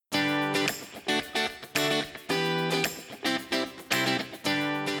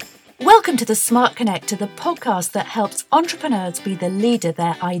Welcome to the Smart Connector, the podcast that helps entrepreneurs be the leader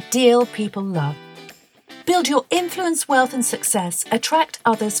their ideal people love. Build your influence, wealth and success, attract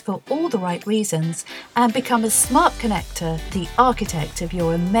others for all the right reasons, and become a smart connector, the architect of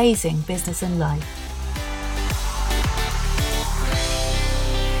your amazing business and life.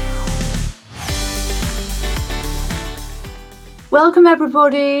 Welcome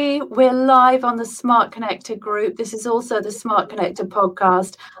everybody. We're live on the Smart Connector group. This is also the Smart Connector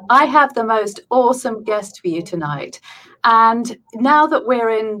podcast. I have the most awesome guest for you tonight. And now that we're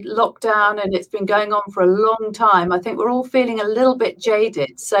in lockdown and it's been going on for a long time, I think we're all feeling a little bit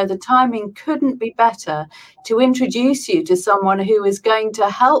jaded. So the timing couldn't be better to introduce you to someone who is going to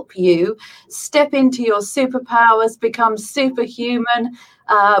help you step into your superpowers, become superhuman.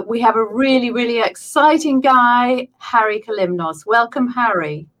 We have a really exciting guy, Harry Kalymnios. Welcome,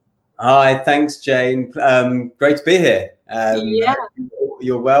 Harry. Hi, thanks, Jane. Great to be here. Yeah.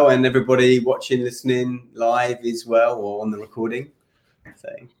 You're well, and everybody watching, listening live as well, or on the recording.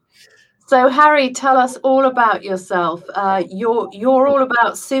 So Harry, tell us all about yourself. You're all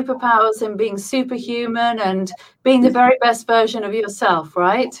about superpowers and being superhuman and being the very best version of yourself,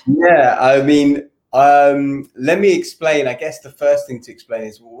 right? Yeah, I mean, let me explain. I guess the first thing to explain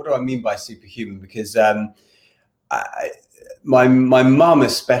is, well, what do I mean by superhuman? Because my mum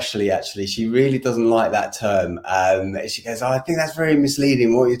especially, actually, she really doesn't like that term. She goes, I think that's very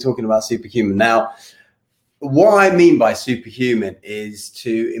misleading. What you're talking about superhuman. Now, what I mean by superhuman is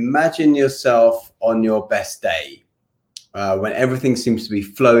to imagine yourself on your best day, when everything seems to be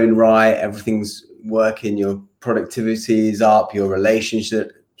flowing right, everything's working, your productivity is up, your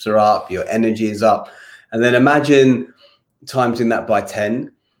relationships are up, your energy is up. And then imagine timesing that by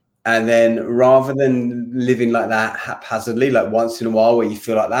 10. And then rather than living like that haphazardly, like once in a while where you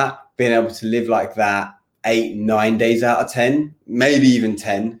feel like that, being able to live like that 8-9 days out of 10, maybe even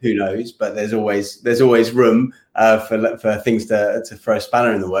 10, who knows? But there's always room for things to throw a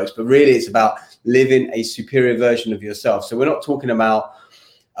spanner in the works. But really, it's about living a superior version of yourself. So we're not talking about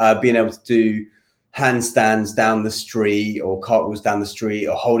being able to do handstands down the street or cartwheels down the street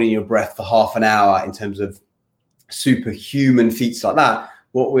or holding your breath for half an hour in terms of superhuman feats like that.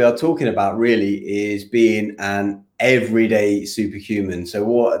 What we are talking about really is being an everyday superhuman. So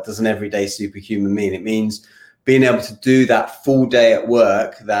what does an everyday superhuman mean? It means being able to do that full day at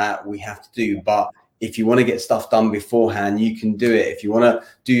work that we have to do. But if you want to get stuff done beforehand, you can do it. If you want to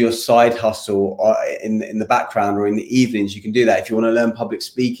do your side hustle in the background or in the evenings, you can do that. If you want to learn public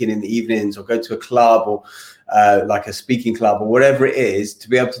speaking in the evenings or go to a club or like a speaking club or whatever it is, to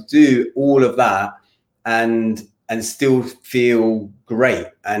be able to do all of that and still feel great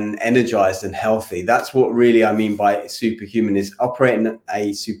and energized and healthy. That's what really I mean by superhuman, is operating at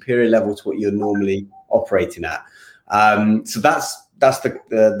a superior level to what you're normally operating at. So that's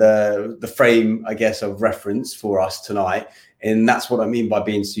the frame, I guess, of reference for us tonight. And that's what I mean by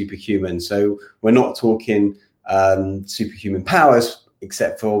being superhuman. So we're not talking superhuman powers,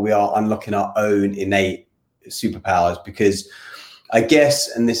 except for we are unlocking our own innate superpowers, because I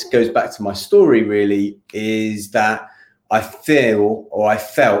guess, and this goes back to my story really, is that I felt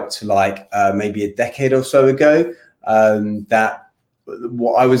like maybe a decade or so ago that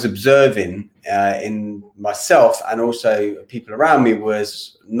what I was observing in myself and also people around me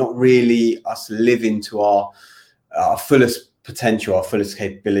was not really us living to our fullest potential, our fullest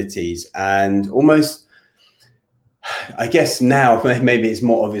capabilities. And almost, I guess now maybe it's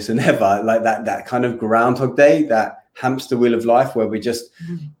more obvious than ever, like that kind of Groundhog Day, that hamster wheel of life where we're just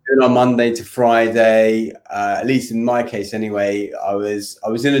doing on Monday to Friday. At least in my case anyway, I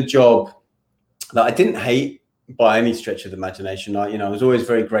was in a job that I didn't hate by any stretch of the imagination. I was always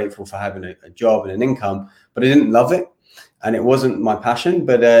very grateful for having a job and an income, but I didn't love it and it wasn't my passion.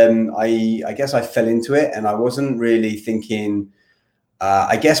 But I guess I fell into it and I wasn't really thinking.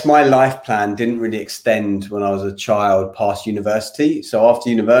 I guess my life plan didn't really extend when I was a child past university. So after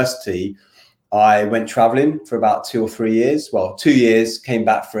university, I went traveling for about 2 or 3 years. Well, 2 years, came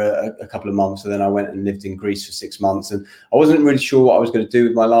back for a couple of months, and then I went and lived in Greece for 6 months. And I wasn't really sure what I was going to do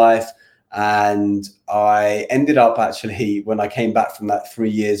with my life. And I ended up actually, when I came back from that 3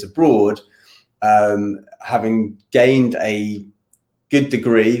 years abroad, having gained a good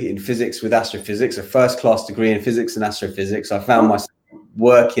degree in physics with astrophysics, a first-class degree in physics and astrophysics. I found myself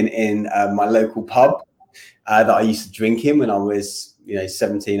working in my local pub that I used to drink in when I was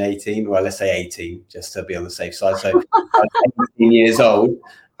 17, 18, well, let's say 18, just to be on the safe side. So I was 18 years old,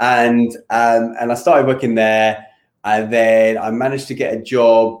 and I started working there, and then I managed to get a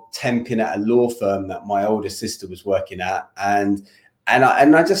job temping at a law firm that my older sister was working at, and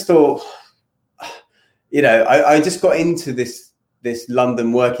I just thought, I just got into this this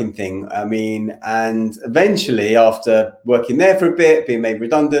London working thing. I mean, and eventually after working there for a bit, being made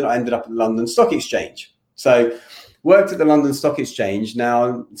redundant, I ended up at the London Stock Exchange. So worked at the London Stock Exchange.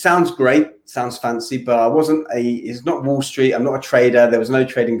 Now, sounds great, sounds fancy, but it's not Wall Street. I'm not a trader. There was no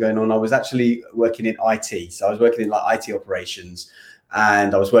trading going on. I was actually working in IT. So I was working in like IT operations,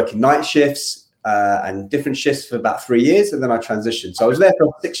 and I was working night shifts and different shifts for about 3 years. And then I transitioned. So I was there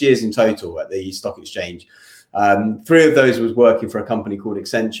for 6 years in total at the Stock Exchange. 3 of those was working for a company called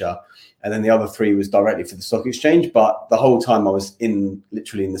Accenture. And then the other 3 was directly for the Stock Exchange. But the whole time I was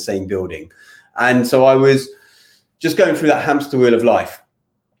literally in the same building. And so I was just going through that hamster wheel of life.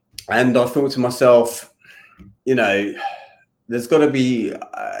 And I thought to myself, there's got to be,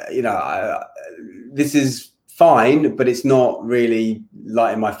 this is fine, but it's not really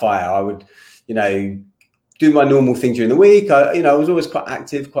lighting my fire. I would, do my normal thing during the week. I was always quite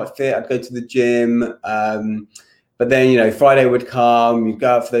active, quite fit. I'd go to the gym. But then, Friday would come, you'd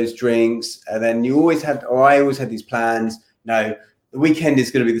go out for those drinks. And then I always had these plans, the weekend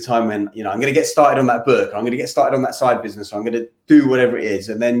is going to be the time when, I'm going to get started on that book. I'm going to get started on that side business. Or I'm going to do whatever it is.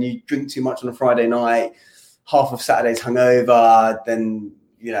 And then you drink too much on a Friday night, half of Saturday's hungover. Then,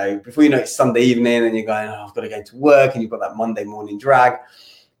 before you know it's Sunday evening and you're going, I've got to go to work. And you've got that Monday morning drag.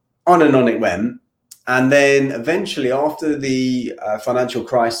 On and on it went. And then eventually after the financial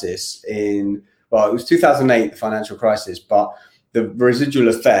crisis it was 2008, the financial crisis, but the residual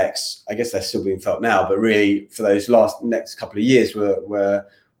effects, I guess they're still being felt now, but really for those next couple of years were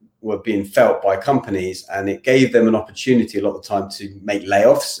being felt by companies, and it gave them an opportunity a lot of the time to make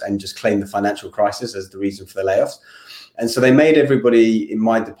layoffs and just claim the financial crisis as the reason for the layoffs. And so they made everybody in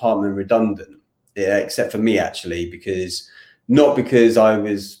my department redundant, except for me actually, not because I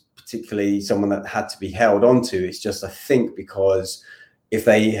was particularly someone that had to be held onto. It's just, I think, because if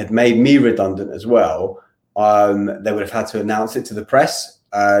they had made me redundant as well, they would have had to announce it to the press,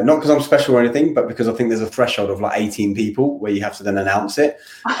 not because I'm special or anything, but because I think there's a threshold of like 18 people where you have to then announce it.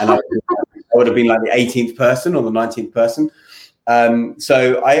 And I would have been like the 18th person or the 19th person.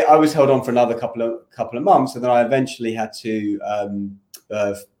 So I was held on for another couple of months, and then I eventually had to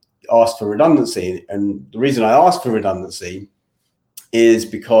ask for redundancy. And the reason I asked for redundancy is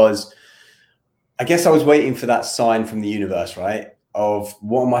because I guess I was waiting for that sign from the universe, right? Of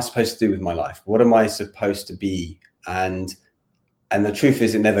what am I supposed to do with my life? What am I supposed to be? And the truth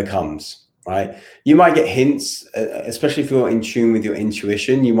is, it never comes, right? You might get hints, especially if you're in tune with your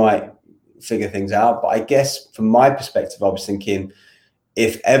intuition, you might figure things out. But I guess from my perspective, I was thinking,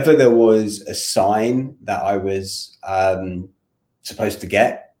 if ever there was a sign that I was supposed to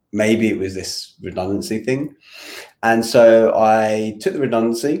get, maybe it was this redundancy thing. And so I took the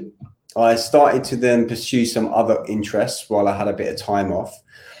redundancy. I started to then pursue some other interests while I had a bit of time off.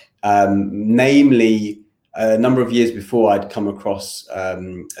 Namely, a number of years before, I'd come across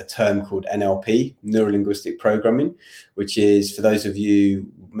a term called NLP, Neuro-Linguistic Programming, which is, for those of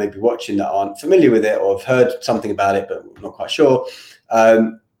you maybe watching that aren't familiar with it or have heard something about it but not quite sure,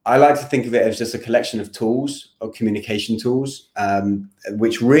 I like to think of it as just a collection of tools, or communication tools,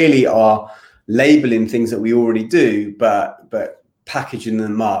 which really are labeling things that we already do, but packaging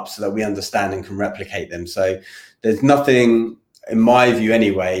them up so that we understand and can replicate them. So there's nothing, in my view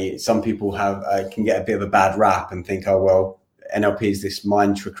anyway, some people can get a bit of a bad rap and think, oh, well, NLP is this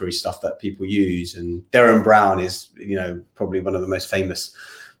mind trickery stuff that people use. And Darren Brown is, probably one of the most famous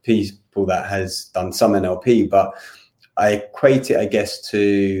people that has done some NLP, but I equate it, I guess,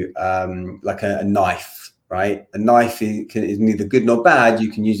 to like a knife, right? A knife is neither good nor bad. You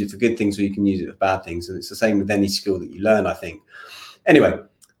can use it for good things or you can use it for bad things. And it's the same with any skill that you learn, I think. Anyway,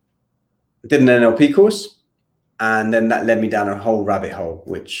 I did an NLP course, and then that led me down a whole rabbit hole,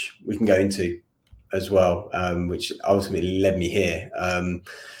 which we can go into as well, which ultimately led me here.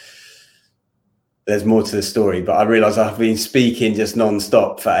 There's more to the story, but I realize I've been speaking just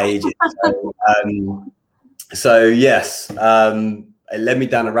non-stop for ages. So yes, it led me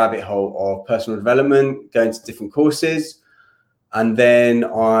down a rabbit hole of personal development, going to different courses. And then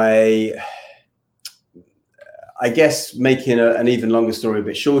I guess, making an even longer story a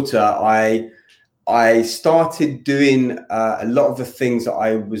bit shorter, I started doing a lot of the things that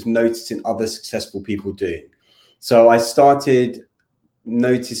I was noticing other successful people doing. So I started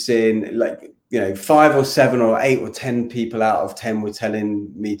noticing, 5 or 7 or 8 or 10 people out of 10 were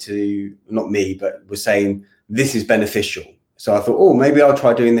telling me to, not me, but were saying this is beneficial. So I thought, oh, maybe I'll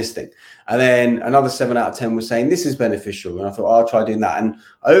try doing this thing. And then another 7 out of 10 were saying this is beneficial. And I thought, I'll try doing that. And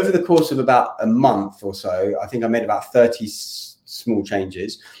over the course of about a month or so, I think I made about 30 small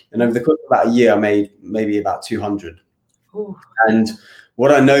changes. And over the course of about a year, I made maybe about 200. Ooh. And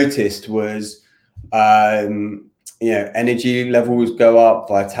what I noticed was energy levels go up,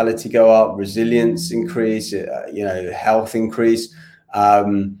 vitality go up, resilience increase, health increase,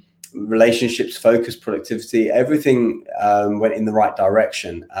 relationships focus, productivity, everything went in the right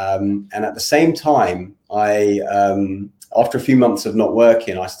direction. And at the same time, after a few months of not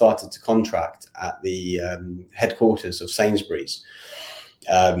working, I started to contract at the headquarters of Sainsbury's.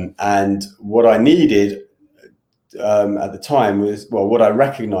 And what I needed at the time was, what I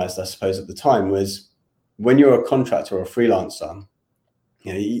recognized, I suppose, at the time was, when you're a contractor or a freelancer,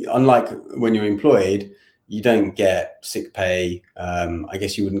 unlike when you're employed, you don't get sick pay. I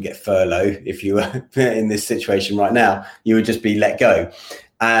guess you wouldn't get furlough if you were in this situation right now. You would just be let go.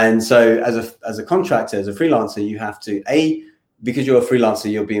 And so as a contractor, as a freelancer, you have to, because you're a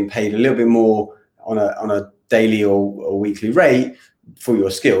freelancer, you're being paid a little bit more on a daily or weekly rate for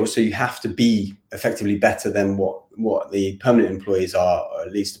your skills. So you have to be effectively better than what the permanent employees are, or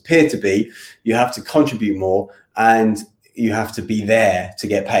at least appear to be. You have to contribute more, and you have to be there to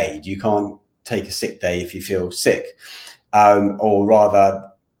get paid. You can't take a sick day if you feel sick, or rather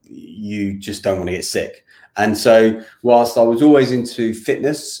you just don't want to get sick. And so whilst I was always into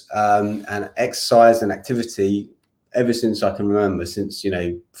fitness and exercise and activity, ever since I can remember, since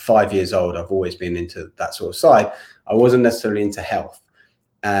 5 years old, I've always been into that sort of side. I wasn't necessarily into health.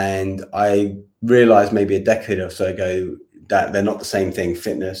 And I realized maybe a decade or so ago that they're not the same thing.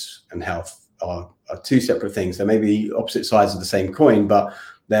 Fitness and health are two separate things. They may be opposite sides of the same coin, but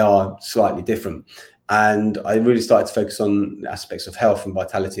they are slightly different. And I really started to focus on aspects of health and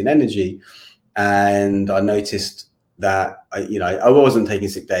vitality and energy. And I noticed that I wasn't taking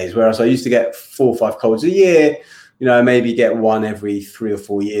sick days, whereas I used to get 4 or 5 colds a year. I maybe get one every 3 or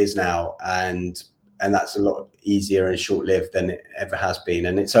 4 years now, and that's a lot easier and short-lived than it ever has been.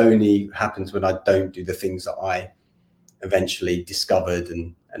 And it's only happens when I don't do the things that I eventually discovered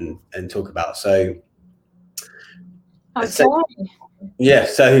and talk about. So, okay. Yeah,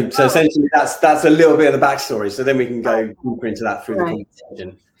 so essentially that's a little bit of the backstory. So then we can go deeper into that through the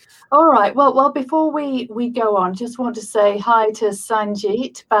conversation. All right. Well, before we go on, just want to say hi to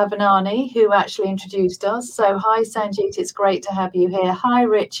Sanjeet Bhavanani, who actually introduced us. So hi, Sanjeet. It's great to have you here. Hi,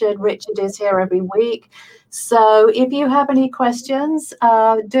 Richard. Richard is here every week. So if you have any questions,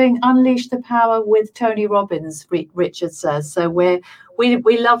 doing Unleash the Power with Tony Robbins, Richard says. So we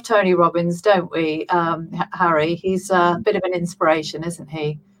love Tony Robbins, don't we, Harry? He's a bit of an inspiration, isn't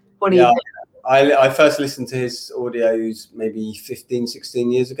he? What do you think? I first listened to his audios maybe 15,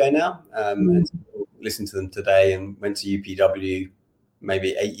 16 years ago now, and listened to them today, and went to UPW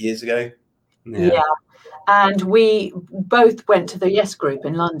maybe 8 years ago. Yeah. And we both went to the Yes Group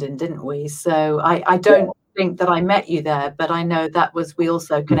in London, didn't we? So I don't think that I met you there, but I know we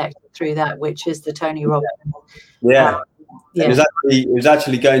also connected through that, which is the Tony Robbins. Yeah. It was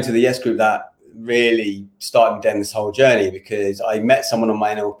actually going to the Yes Group that really started me down this whole journey, because I met someone on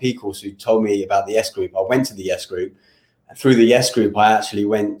my NLP course who told me about the Yes Group. I went to the Yes Group. Through the Yes Group, I actually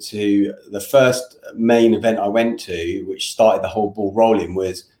went to the first main event I went to, which started the whole ball rolling,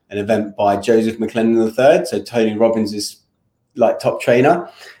 was an event by Joseph McLennan III. So Tony Robbins is like top trainer.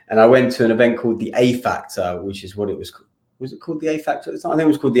 And I went to an event called the A Factor, which is what it was. Was it called the A Factor at the time? I think it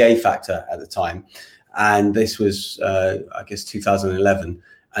was called the A Factor at the time. And this was, I guess, 2011.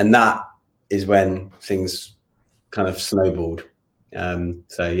 And that is when things kind of snowballed.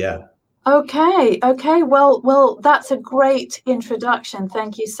 So, yeah. Okay. Well, that's a great introduction.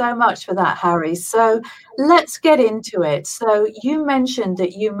 Thank you so much for that, Harry. So let's get into it. So you mentioned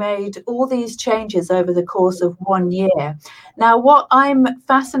that you made all these changes over the course of 1 year. Now, what I'm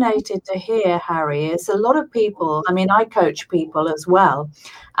fascinated to hear, Harry, is a lot of people, I coach people as well,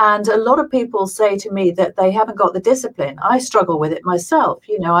 and a lot of people say to me that they haven't got the discipline. I struggle with it myself.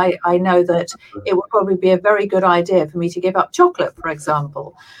 I know that it would probably be a very good idea for me to give up chocolate, for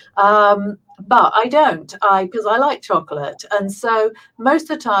example. But I don't, because I like chocolate. And so most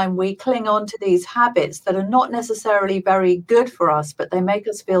of the time we cling on to these habits that are not necessarily very good for us, but they make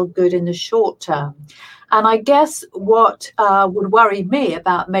us feel good in the short term. And I guess what would worry me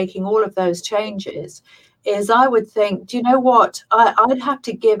about making all of those changes is I would think, do you know what? I'd have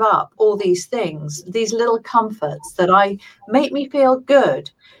to give up all these things, these little comforts that make me feel good.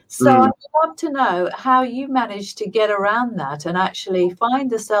 So I'd love to know how you managed to get around that and actually find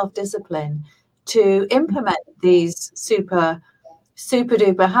the self-discipline to implement these super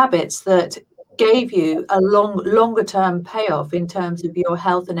duper habits that gave you a longer term payoff in terms of your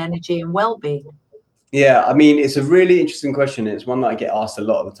health and energy and well-being. Yeah, it's a really interesting question. It's one that I get asked a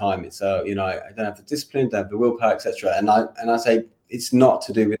lot of the time. It's I don't have the discipline, don't have the willpower, etc. And I say it's not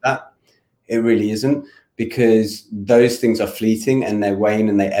to do with that. It really isn't, because those things are fleeting and they wane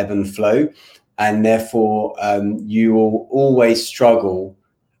and they ebb and flow. and therefore you will always struggle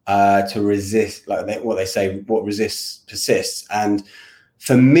to resist, like what they say, what resists persists. And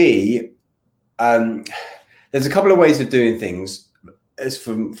for me, there's a couple of ways of doing things. As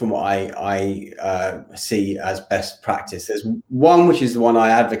from what I see as best practice. There's one, which is the one I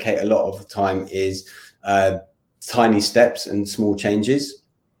advocate a lot of the time, is tiny steps and small changes,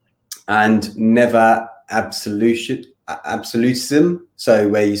 and never absolutism. So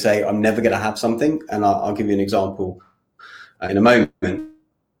where you say, I'm never going to have something, and I'll give you an example in a moment.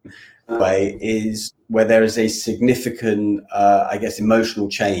 Way is where there is a significant, I guess, emotional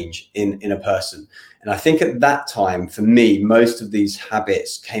change in a person. And I think at that time, for me, most of these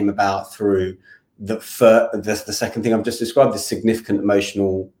habits came about through the second thing I've just described, the significant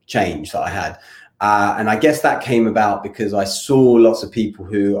emotional change that I had. And I guess that came about because I saw lots of people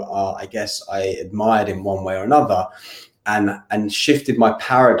who I guess I admired in one way or another, and shifted my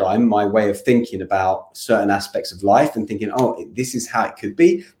paradigm, my way of thinking about certain aspects of life, and thinking, oh, this is how it could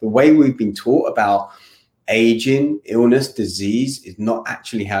be. The way we've been taught about aging, illness, disease is not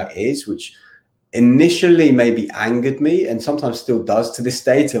actually how it is, which initially maybe angered me, and sometimes still does to this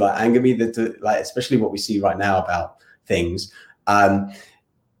day, to like anger me, especially what we see right now about things. But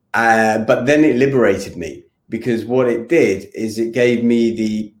then it liberated me, because what it did is it gave me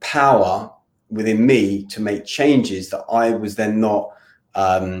the power within me to make changes that I was then not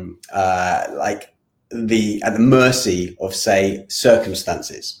at the mercy of, say,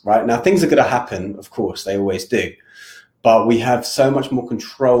 circumstances. Right now, things are going to happen, of course, they always do. But we have so much more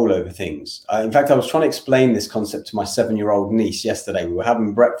control over things. In fact, I was trying to explain this concept to my 7-year-old niece yesterday. We were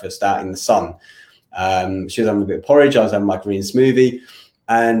having breakfast out in the sun. She was having a bit of porridge. I was having my green smoothie.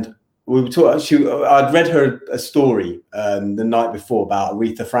 And we were talking. I'd read her a story the night before about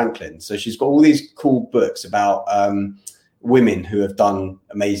Aretha Franklin. So she's got all these cool books about women who have done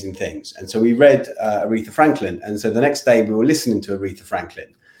amazing things. And so we read Aretha Franklin. And so the next day we were listening to Aretha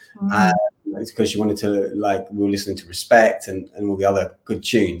Franklin. It's because she wanted to, we were listening to Respect and all the other good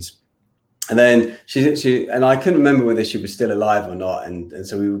tunes. And then she and I couldn't remember whether she was still alive or not. And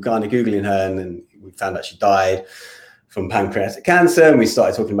so we were kind of Googling her, and then we found out she died from pancreatic cancer. And we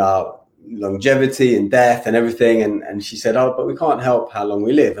started talking about longevity and death and everything. And she said, oh, but we can't help how long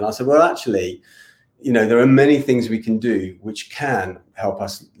we live. And I said, well, actually, there are many things we can do which can help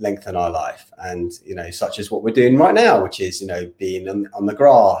us lengthen our life. And, such as what we're doing right now, which is, being on the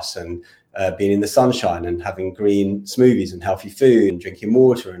grass and being in the sunshine and having green smoothies and healthy food and drinking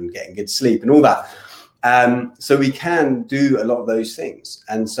water and getting good sleep and all that. So we can do a lot of those things.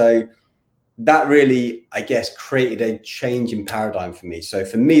 And so that really, I guess, created a change in paradigm for me. So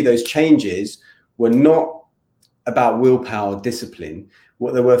for me, those changes were not about willpower, discipline.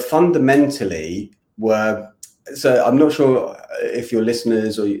 What they were fundamentally were, so I'm not sure if your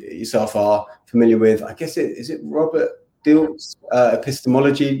listeners or yourself are familiar with, I guess is it Robert Dilt's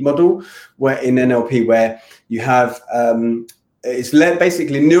epistemology model, where in NLP, where you have it's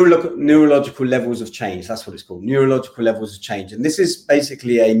basically neurological levels of change. That's what it's called, neurological levels of change. And this is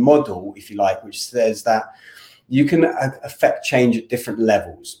basically a model, if you like, which says that you can affect change at different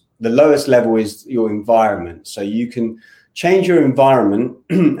levels. The lowest level is your environment. So you can change your environment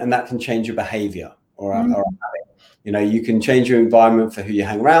and that can change your behavior or a habit. You can change your environment for who you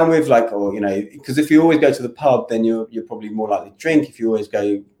hang around with, because if you always go to the pub, then you're probably more likely to drink. If you always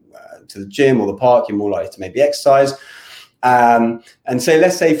go to the gym or the park, you're more likely to maybe exercise. And so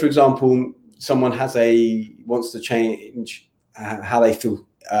let's say, for example, someone wants to change how they feel,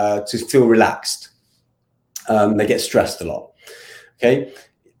 to feel relaxed. They get stressed a lot. Okay.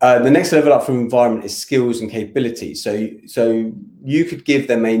 The next level up from environment is skills and capabilities. So you could give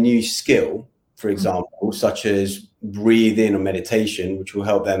them a new skill, for example, such as breathing or meditation, which will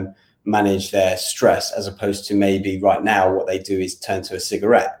help them manage their stress, as opposed to maybe right now what they do is turn to a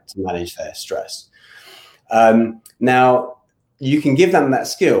cigarette to manage their stress. Now, you can give them that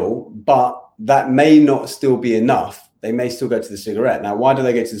skill, but that may not still be enough. They may still go to the cigarette. Now, why do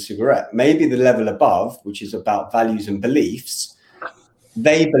they go to the cigarette? Maybe the level above, which is about values and beliefs,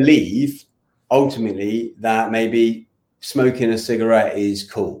 they believe ultimately that maybe smoking a cigarette is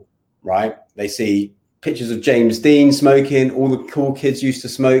cool, right? They see pictures of James Dean smoking. All the cool kids used to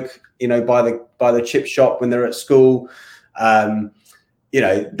smoke, by the chip shop when they're at school. That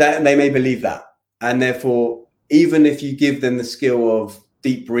they may believe that. And therefore, even if you give them the skill of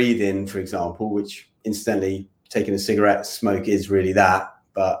deep breathing, for example, which incidentally, taking a cigarette smoke is really that,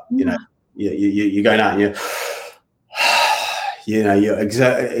 but you're going out and you're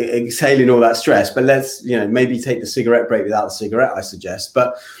exhaling all that stress. But let's, maybe take the cigarette break without the cigarette, I suggest.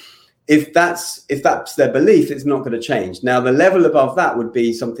 But if that's their belief, it's not going to change. Now, the level above that would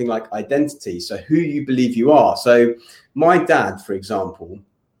be something like identity. So who you believe you are. So my dad, for example,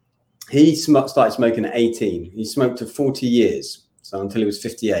 he started smoking at 18. He smoked for 40 years. So until he was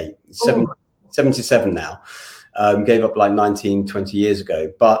 58, 77 now. Gave up like 19, 20 years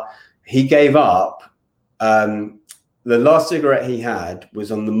ago. But he gave up. The last cigarette he had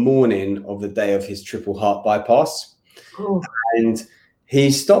was on the morning of the day of his triple heart bypass. Oh. And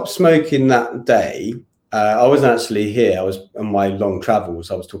he stopped smoking that day. I wasn't actually here. I was on my long travels.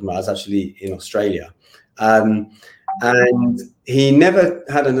 I was actually in Australia. And he never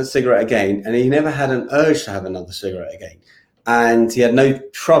had a cigarette again. And he never had an urge to have another cigarette again. And he had no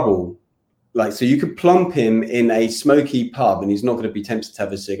trouble. So you could plump him in a smoky pub and he's not going to be tempted to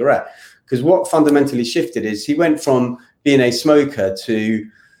have a cigarette. Because what fundamentally shifted is he went from being a smoker to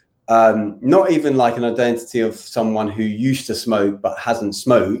not even like an identity of someone who used to smoke but hasn't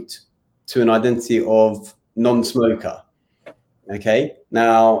smoked, to an identity of non-smoker. Okay.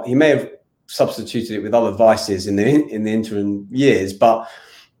 Now he may have substituted it with other vices in the interim years, but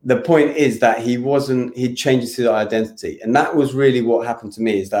the point is that he'd changed his identity. And that was really what happened to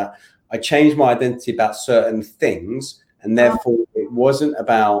me, is that I changed my identity about certain things, and therefore it wasn't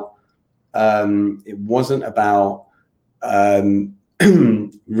about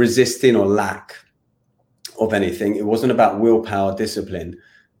resisting or lack of anything. It wasn't about willpower, discipline,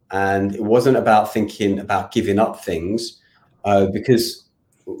 and it wasn't about thinking about giving up things, because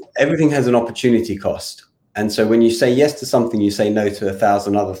everything has an opportunity cost. And so when you say yes to something, you say no to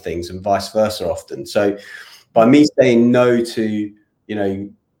 1,000 other things, and vice versa often. So by me saying no to,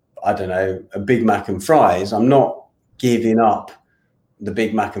 I don't know, a Big Mac and fries, I'm not giving up the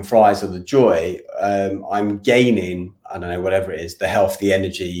Big Mac and fries or the joy. I'm gaining, I don't know, whatever it is, the health, the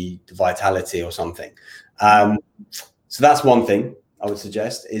energy, the vitality or something. So that's one thing I would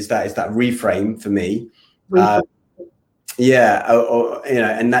suggest, is that reframe for me. And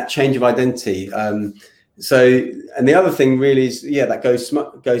that change of identity. And the other thing really is, that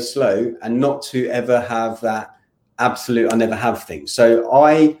go slow, and not to ever have that absolute, I never have things.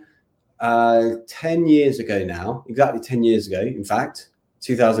 So 10 years ago now, exactly 10 years ago, in fact,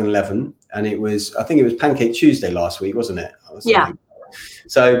 2011, and I think it was Pancake Tuesday last week, wasn't it? Yeah.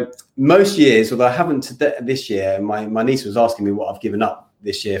 So most years, although I haven't this year, my niece was asking me what I've given up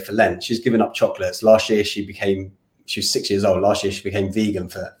this year for Lent. She's given up chocolates. Last year she was 6 years old. Last year she became vegan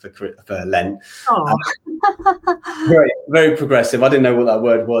for Lent. Very, very progressive. I didn't know what that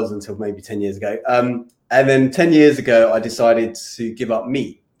word was until maybe 10 years ago. And then 10 years ago, I decided to give up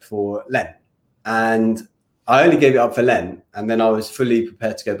meat for Lent. And I only gave it up for Lent, and then I was fully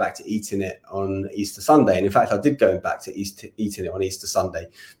prepared to go back to eating it on Easter Sunday. And in fact, I did go back to eating it on Easter Sunday.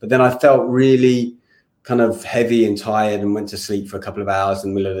 But then I felt really kind of heavy and tired and went to sleep for a couple of hours in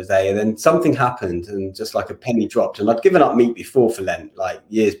the middle of the day. And then something happened, and just like a penny dropped. And I'd given up meat before for Lent, like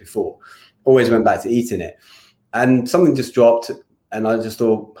years before, always went back to eating it. And something just dropped, and I just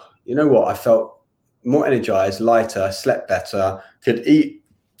thought, you know what? I felt more energized, lighter, slept better, could eat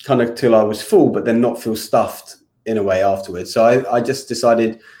kind of till I was full, but then not feel stuffed in a way afterwards. So I just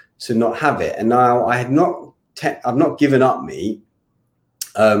decided to not have it. And now I've not given up meat.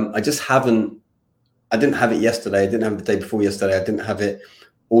 I didn't have it yesterday. I didn't have it the day before yesterday. I didn't have it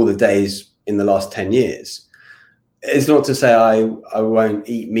all the days in the last 10 years. It's not to say I won't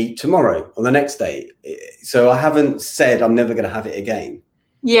eat meat tomorrow or the next day. So I haven't said I'm never going to have it again.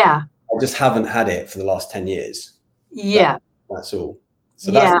 Yeah. I just haven't had it for the last 10 years. Yeah. That's all. So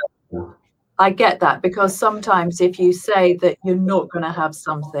that's I get that, because sometimes if you say that you're not going to have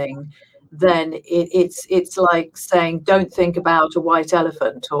something, then it's like saying don't think about a white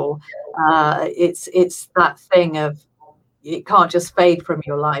elephant, or it's that thing of it can't just fade from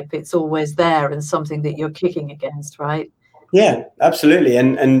your life. It's always there and something that you're kicking against, right? Yeah, absolutely.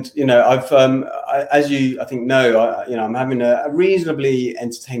 And I've as you I think know, I'm having a reasonably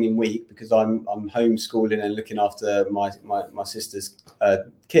entertaining week, because I'm homeschooling and looking after my sister's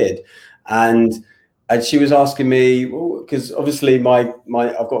kid, and she was asking me, because obviously my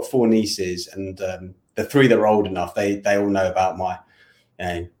I've got 4 nieces, and the 3 that are old enough, they all know about my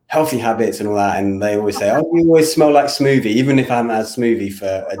healthy habits and all that, and they always say, "Oh, you always smell like smoothie," even if I haven't had smoothie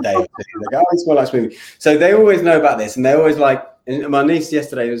for a day or two. They go, "Oh, you smell like smoothie." So they always know about this, and they always like. And my niece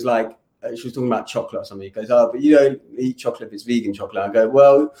yesterday was like, she was talking about chocolate or something. She goes, "Oh, but you don't eat chocolate if it's vegan chocolate." I go,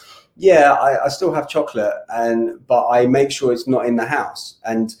 "Well, yeah, I still have chocolate, but I make sure it's not in the house,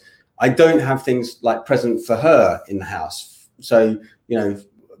 and I don't have things like present for her in the house. So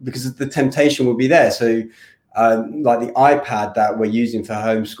because the temptation will be there. So." Like the iPad that we're using for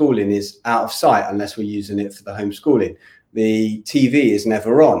homeschooling is out of sight unless we're using it for the homeschooling. The TV is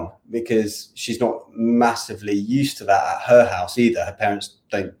never on because she's not massively used to that at her house either. Her parents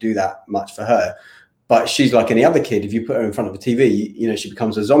don't do that much for her, but she's like any other kid. If you put her in front of a TV, you know, she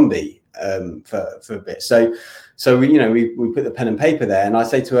becomes a zombie for a bit. So we put the pen and paper there, and I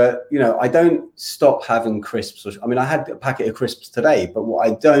say to her, you know, I don't stop having crisps. I mean, I had a packet of crisps today, but what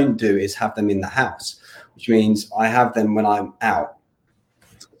I don't do is have them in the house, which means I have them when I'm out.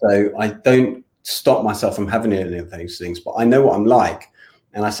 So I don't stop myself from having any of those things, but I know what I'm like.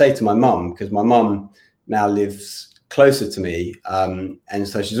 And I say to my mum, because my mum now lives closer to me, and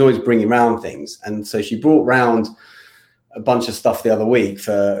so she's always bringing around things. And so she brought round a bunch of stuff the other week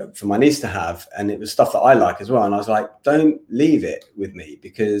for my niece to have, and it was stuff that I like as well. And I was like, don't leave it with me,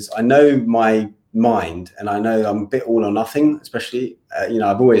 because I know my mind, and I know I'm a bit all or nothing, especially you know,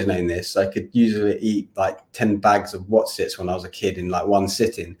 I've always known this. I could usually eat like 10 bags of Wotsits when I was a kid in like one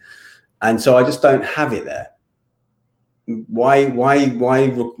sitting, and so I just don't have it there. Why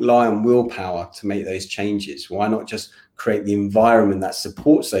rely on willpower to make those changes? Why not just create the environment that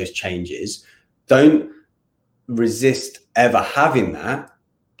supports those changes? Don't resist ever having that,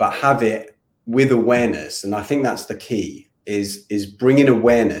 but have it with awareness. And I think that's the key, is bringing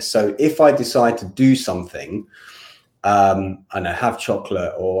awareness. So if I decide to do something, I know, have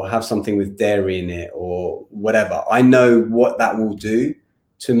chocolate or have something with dairy in it or whatever, I know what that will do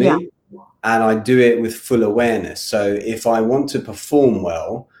to me. Yeah. And I do it with full awareness. So if I want to perform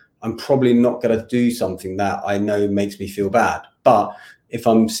well, I'm probably not going to do something that I know makes me feel bad. But if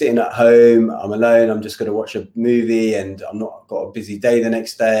I'm sitting at home, I'm alone, I'm just going to watch a movie and I'm not got a busy day the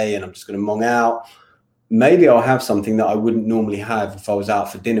next day and I'm just going to mong out, maybe I'll have something that I wouldn't normally have if I was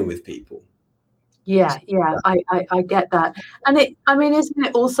out for dinner with people. Yeah, I get that. And isn't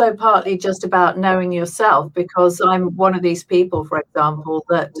it also partly just about knowing yourself? Because I'm one of these people, for example,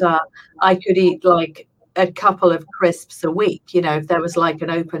 that I could eat like a couple of crisps a week, you know, if there was like an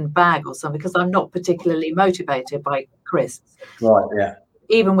open bag or something, because I'm not particularly motivated by crisps. Right, yeah.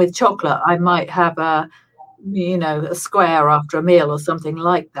 Even with chocolate, I might have a square after a meal or something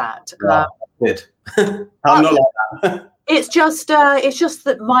like that. Right, good. I'm not like that. It's just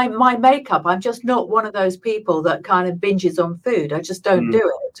that my makeup, I'm just not one of those people that kind of binges on food. I just don't do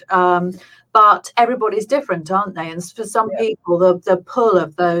it. But everybody's different, aren't they? And for some people, the pull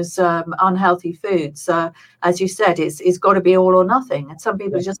of those unhealthy foods, as you said, it's got to be all or nothing. And some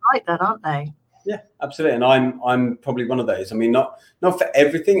people just like that, aren't they? Yeah, absolutely. And I'm probably one of those. I mean, not for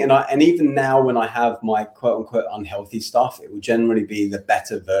everything. And even now when I have my quote unquote unhealthy stuff, it will generally be the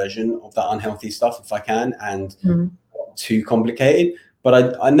better version of that unhealthy stuff if I can, and not too complicated.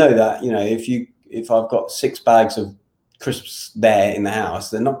 But I know that, you know, if I've got 6 bags of crisps there in the house,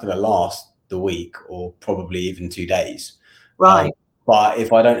 they're not going to last the week or probably even 2 days. Right. But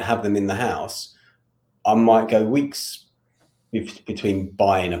if I don't have them in the house, I might go weeks between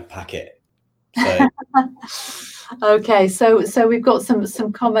buying a packet. So. Okay, so we've got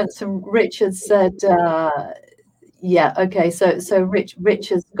some comments, and Richard said, yeah, okay, so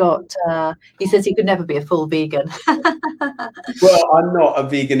Richard's got, he says he could never be a full vegan. Well, I'm not a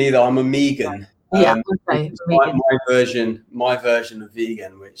vegan either. I'm a megan. Yeah, okay. My version of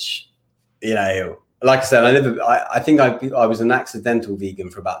vegan, which, you know, like I said, I think I was an accidental vegan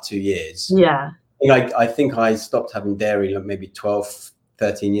for about 2 years. Yeah. I think I stopped having dairy like maybe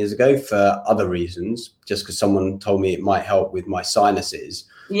 13 years ago for other reasons, just because someone told me it might help with my sinuses.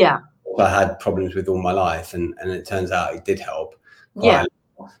 Yeah. I had problems with all my life, and it turns out it did help. Yeah.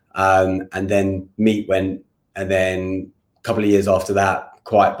 And then meat went, and then a couple of years after that,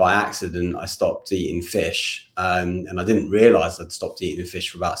 quite by accident, I stopped eating fish. And I didn't realize I'd stopped eating fish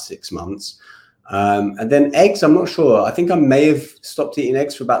for about 6 months. And then eggs, I'm not sure. I think I may have stopped eating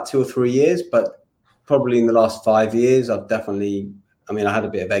eggs for about 2 or 3 years, but probably in the last 5 years, I've definitely, I mean, I had a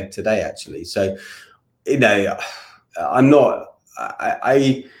bit of egg today, actually. So, you know, I'm not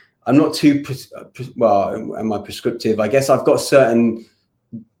too, well, am I prescriptive? I guess I've got certain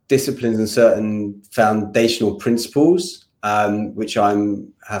disciplines and certain foundational principles, which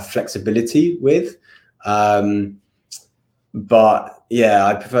have flexibility with. But yeah,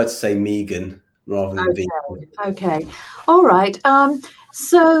 I prefer to say megan rather than vegan. Okay. All right.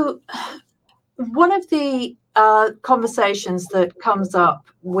 So one of the conversations that comes up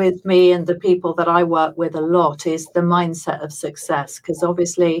with me and the people that I work with a lot is the mindset of success, because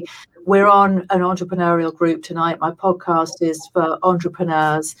obviously we're on an entrepreneurial group tonight. My podcast is for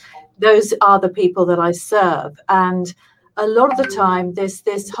entrepreneurs. Those are the people that I serve. And a lot of the time, this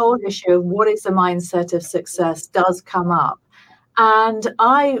whole issue of what is the mindset of success does come up. And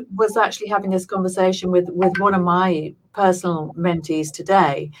I was actually having this conversation with one of my personal mentees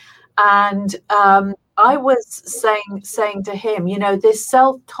today. And I was saying to him, this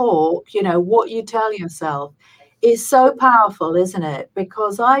self-talk, what you tell yourself is so powerful, isn't it?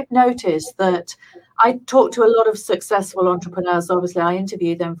 Because I've noticed that I talk to a lot of successful entrepreneurs. Obviously, I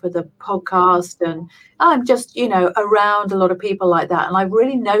interview them for the podcast, and I'm just, around a lot of people like that. And I've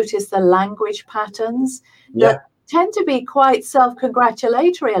really noticed the language patterns that tend to be quite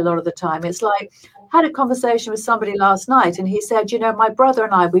self-congratulatory a lot of the time. It's like, I had a conversation with somebody last night, and he said, my brother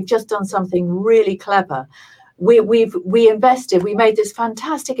and I, we've just done something really clever. We invested, we made this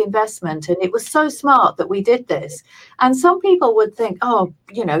fantastic investment, and it was so smart that we did this. And some people would think, oh,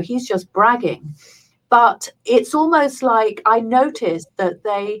 he's just bragging. But it's almost like I noticed that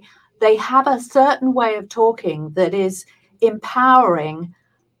they have a certain way of talking that is empowering,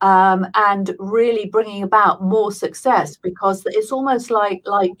 and really bringing about more success, because it's almost like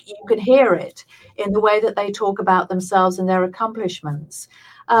you can hear it in the way that they talk about themselves and their accomplishments.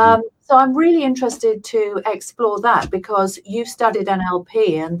 So I'm really interested to explore that, because you've studied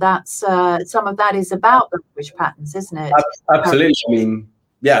NLP, and that's some of that is about language patterns, isn't it? Absolutely.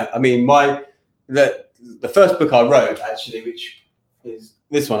 I mean, the first book I wrote, actually, which is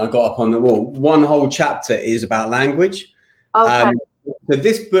this one I got up on the wall, one whole chapter is about language. Okay. So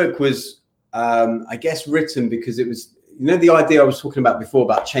this book was, I guess, written because it was, the idea I was talking about before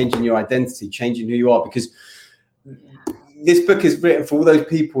about changing your identity, changing who you are, because this book is written for all those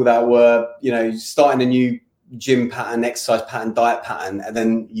people that were, starting a new gym pattern, exercise pattern, diet pattern, and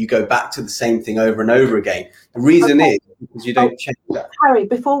then you go back to the same thing over and over again. The reason is because you don't change that. Harry,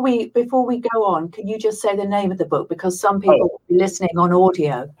 before we go on, can you just say the name of the book, because some people will be listening on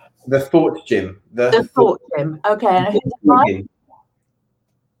audio? The Thought Gym. The Thought Gym. Okay. And who's it by?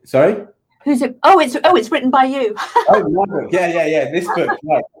 Sorry? Who's it? Oh, it's written by you. Oh, no. Yeah. This book.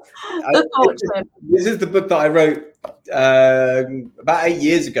 Right. The Thought Gym. This is the book that I wrote about 8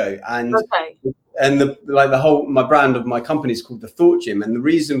 years ago, and my brand of my company is called The Thought Gym, and the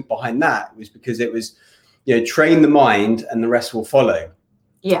reason behind that was because it was, train the mind and the rest will follow.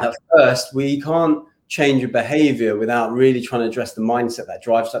 Yeah. At first, we can't change your behavior without really trying to address the mindset that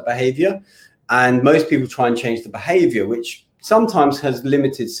drives that behavior, and most people try and change the behavior, which sometimes has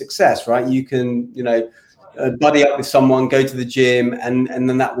limited success, right? You can, buddy up with someone, go to the gym, and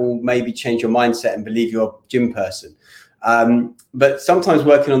then that will maybe change your mindset and believe you're a gym person. But sometimes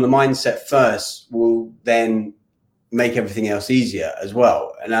working on the mindset first will then make everything else easier as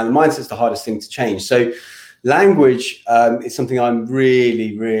well. And now the mindset's the hardest thing to change. So language is something I'm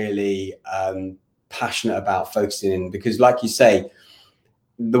really, really passionate about focusing in, because like you say,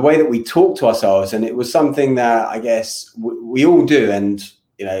 the way that we talk to ourselves, and it was something that I guess we all do. And,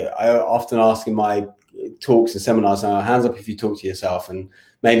 I often ask in my talks and seminars, hands up if you talk to yourself, and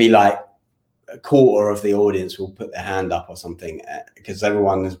maybe like a quarter of the audience will put their hand up or something, because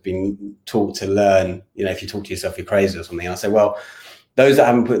everyone has been taught to learn, if you talk to yourself, you're crazy or something. I say, well, those that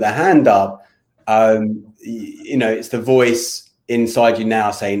haven't put their hand up, it's the voice inside you now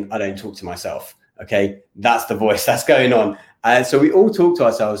saying, I don't talk to myself. Okay. That's the voice that's going on. So we all talk to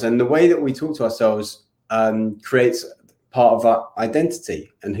ourselves, and the way that we talk to ourselves creates part of our identity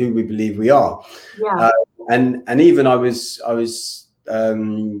and who we believe we are. Yeah. And even I was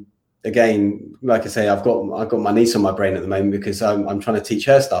again, like I say, I've got my niece on my brain at the moment, because I'm trying to teach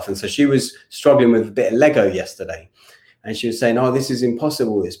her stuff, and so she was struggling with a bit of Lego yesterday, and she was saying, "Oh, this is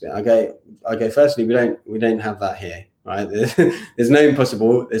impossible. This bit." I go. Firstly, we don't have that here, right? There's no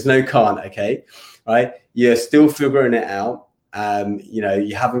impossible. There's no can't. Okay, right? You're still figuring it out.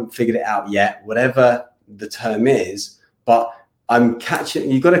 You haven't figured it out yet, whatever the term is, but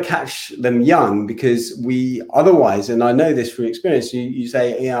you've got to catch them young, because otherwise, and I know this through experience, you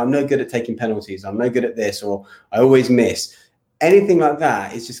say, I'm no good at taking penalties, I'm no good at this, or I always miss. Anything like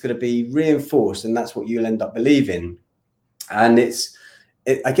that is just going to be reinforced, and that's what you'll end up believing. And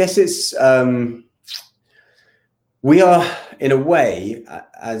I guess we are, in a way,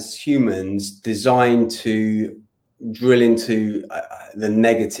 as humans, designed to drill into the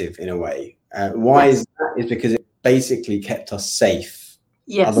negative in a way. Why is that? Is because it basically kept us safe.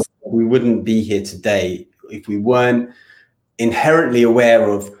 Yes. Otherwise, we wouldn't be here today if we weren't inherently aware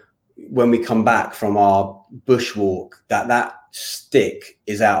of, when we come back from our bushwalk, that stick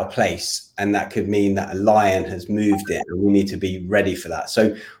is out of place, and that could mean that a lion has moved it, and we need to be ready for that.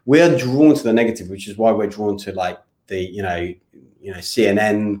 So we're drawn to the negative, which is why we're drawn to like the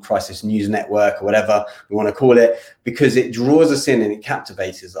CNN, Crisis News Network, or whatever we want to call it, because it draws us in and it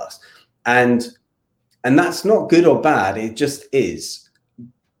captivates us. And that's not good or bad. It just is.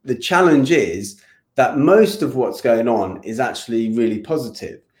 The challenge is that most of what's going on is actually really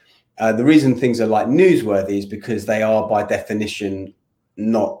positive. The reason things are like newsworthy is because they are, by definition,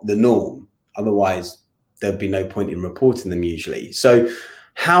 not the norm. Otherwise, there'd be no point in reporting them usually. So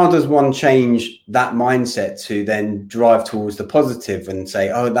how does one change that mindset to then drive towards the positive and say,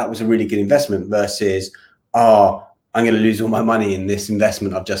 oh, that was a really good investment versus, oh, I'm going to lose all my money in this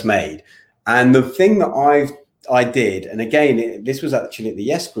investment I've just made? And the thing that I did, and again, this was actually at the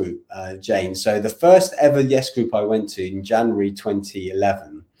Yes Group, Jane. So the first ever Yes Group I went to in January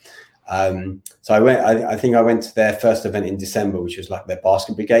 2011. So I think I went to their first event in December, which was like their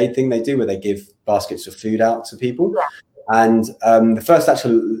basket brigade thing they do, where they give baskets of food out to people. Yeah. And the first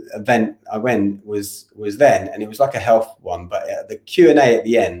actual event I went was then, and it was like a health one. But at the Q&A at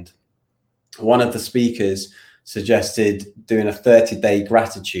the end, one of the speakers suggested doing a 30-day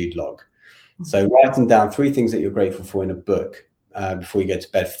gratitude log. So writing down 3 things that you're grateful for in a book before you go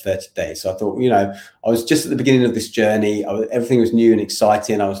to bed for 30 days. So I thought, I was just at the beginning of this journey. Everything was new and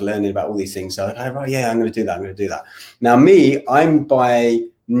exciting. I was learning about all these things. So I was like, yeah, I'm going to do that. I'm going to do that. Now, I'm by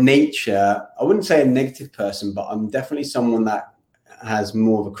nature, I wouldn't say a negative person, but I'm definitely someone that has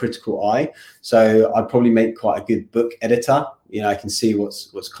more of a critical eye. So I'd probably make quite a good book editor. I can see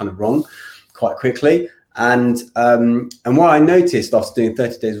what's kind of wrong quite quickly. And what I noticed after doing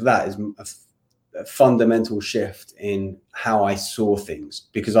 30 days of that is a fundamental shift in how I saw things,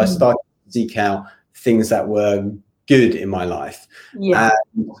 because I started to seek out things that were good in my life. Yeah.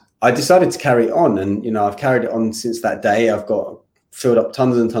 And I decided to carry it on, and I've carried it on since that day. I've got filled up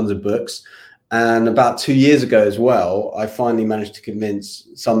tons and tons of books, and about 2 years ago as well, I finally managed to convince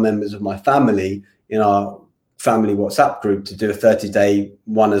some members of my family in our family WhatsApp group to do a 30-day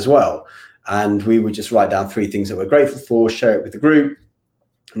one as well. And we would just write down 3 things that we're grateful for, share it with the group.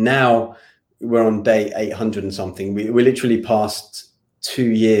 Now we're on day 800 and something. We literally passed 2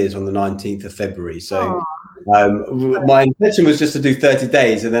 years on the 19th of February. So my intention was just to do 30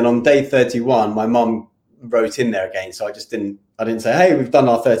 days. And then on day 31, my mum wrote in there again. So I didn't say, hey, we've done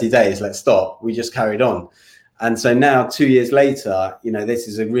our 30 days, let's stop. We just carried on. And so now 2 years later, this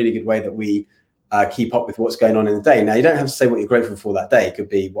is a really good way that we keep up with what's going on in the day. Now, you don't have to say what you're grateful for that day. It could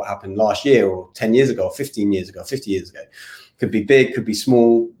be what happened last year or 10 years ago, or 15 years ago, 50 years ago. Could be big, could be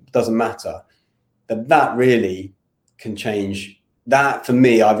small, doesn't matter. But that really can change. That, for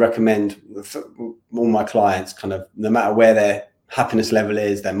me, I'd recommend for all my clients, kind of no matter where their happiness level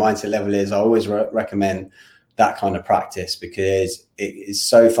is, their mindset level is, I always recommend that kind of practice, because it is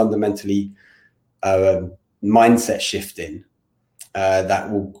so fundamentally mindset shifting. That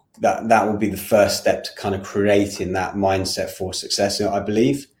will be the first step to kind of creating that mindset for success, I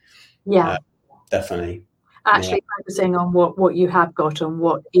believe. Yeah, definitely. Actually focusing on what you have got and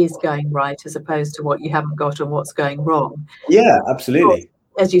what is going right, as opposed to what you haven't got and what's going wrong. Yeah, absolutely.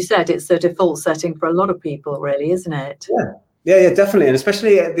 As you said, it's the default setting for a lot of people, really, isn't it? Yeah, definitely. And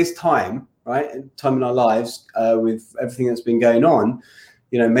especially at this time, right? Time in our lives, with everything that's been going on,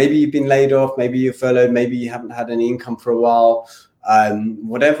 maybe you've been laid off, maybe you're furloughed, maybe you haven't had any income for a while,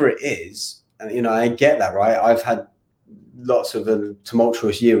 whatever it is. And, I get that, right? I've had lots of a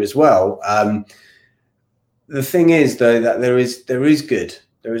tumultuous year as well. The thing is, though, that there is good.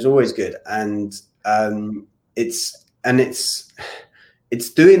 There is always good, and it's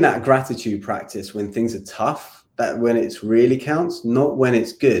doing that gratitude practice when things are tough. That when it's really counts, not when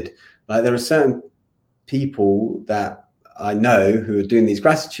it's good. Like, there are certain people that I know who are doing these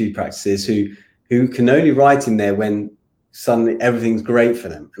gratitude practices who can only write in there when suddenly everything's great for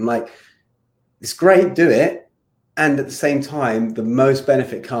them. And like, it's great, do it. And at the same time, the most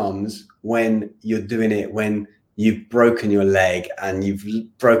benefit comes when you're doing it when you've broken your leg and you've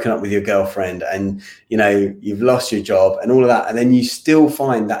broken up with your girlfriend and you've lost your job and all of that, and then you still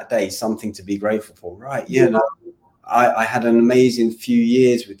find that day something to be grateful for, right? I had an amazing few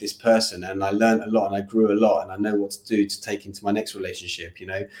years with this person, and I learned a lot and I grew a lot, and I know what to do to take into my next relationship.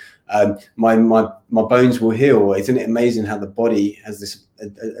 My bones will heal. Isn't it amazing how the body has this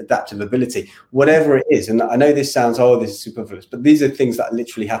adaptive ability, whatever it is? And I know this sounds, this is superfluous, but these are things that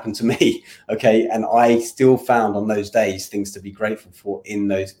literally happened to me. Okay. And I still found on those days things to be grateful for in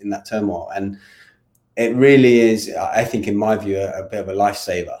that turmoil. And it really is, I think, in my view, a bit of a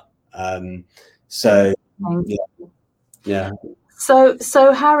lifesaver. Yeah.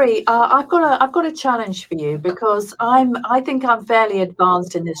 So Harry, I've got a challenge for you, because I think I'm fairly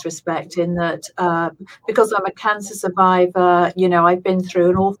advanced in this respect, in that because I'm a cancer survivor, I've been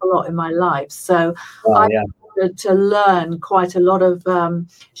through an awful lot in my life. So I wanted to learn quite a lot of,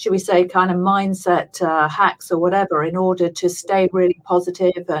 should we say, kind of mindset hacks or whatever, in order to stay really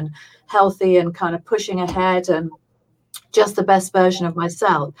positive and healthy and kind of pushing ahead and just the best version of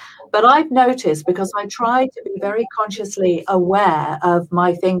myself. But I've noticed, because I try to be very consciously aware of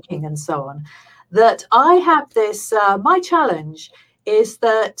my thinking and so on, that I have this, my challenge is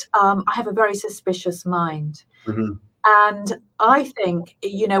that I have a very suspicious mind. Mm-hmm. And I think,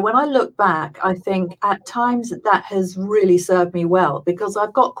 when I look back, I think at times that has really served me well, because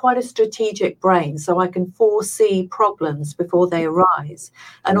I've got quite a strategic brain, so I can foresee problems before they arise.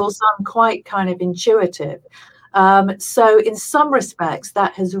 And also I'm quite kind of intuitive. So in some respects,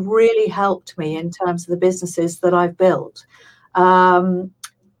 that has really helped me in terms of the businesses that I've built. And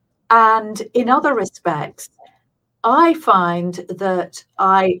in other respects, I find that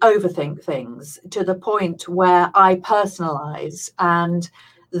I overthink things to the point where I personalize, and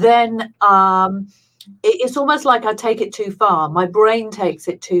then it's almost like I take it too far. My brain takes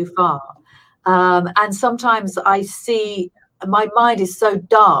it too far. And sometimes I see my mind is so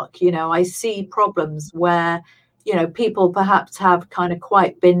dark, I see problems where, people perhaps have kind of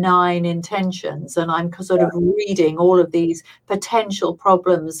quite benign intentions, and I'm sort of reading all of these potential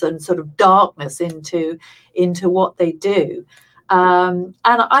problems and sort of darkness into what they do. And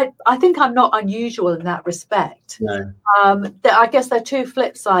I think I'm not unusual in that respect. No. I guess they're two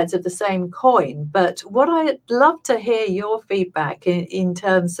flip sides of the same coin. But what I'd love to hear your feedback in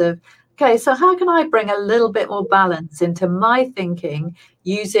terms of, okay, so how can I bring a little bit more balance into my thinking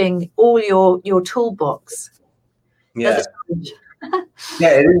using all your toolbox? Yeah.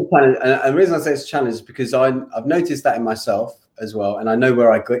 Yeah, it is a challenge. And the reason I say it's a challenge is because I've noticed that in myself as well. And I know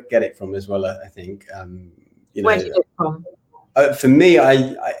where I get it from as well, I think. Where do you get it from? For me,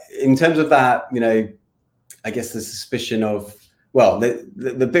 I in terms of that, I guess the suspicion of, well,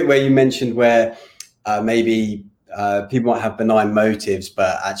 the bit where you mentioned where maybe people might have benign motives,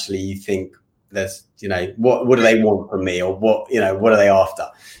 but actually you think there's, what do they want from me, or what are they after?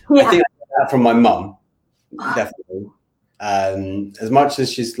 Yeah. I think I get that from my mum, definitely. As much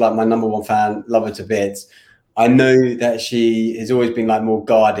as she's like my number one fan, love her to bits, I know that she has always been like more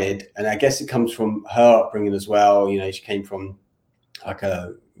guarded, and I guess it comes from her upbringing as well. She came from like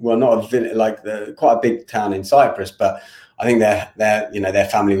not a village, like quite a big town in Cyprus, but I think their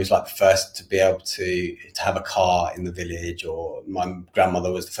family was like the first to be able to have a car in the village, or my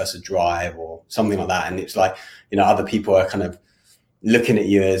grandmother was the first to drive, or something like that. And it's like, other people are kind of looking at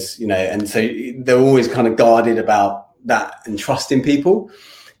you as, and so they're always kind of guarded about that and trusting people.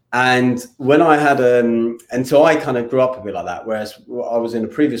 And when I had and so I kind of grew up a bit like that, whereas I was in a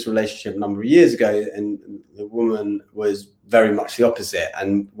previous relationship a number of years ago, and the woman was very much the opposite,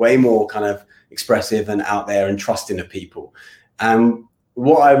 and way more kind of expressive and out there and trusting of people. And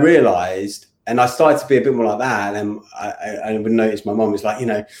what I realized, and I started to be a bit more like that, and then I would notice my mom was like, you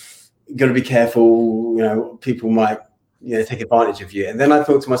got to be careful, people might, take advantage of you. And then I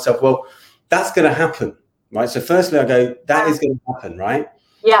thought to myself, well, that's going to happen, right? So firstly I go, that is going to happen, right?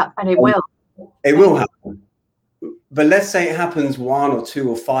 Yeah, and it will. It will happen. But let's say it happens 1 or 2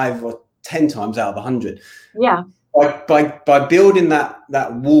 or 5 or 10 times out of 100. Yeah. By building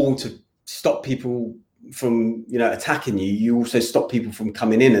that wall to stop people from, attacking you, you also stop people from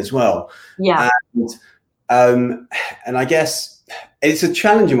coming in as well. Yeah. And I guess it's a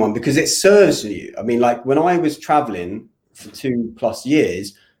challenging one because it serves you. I mean, like when I was traveling for 2+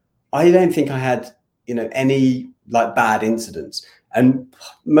 years, I don't think I had, any like bad incidents. And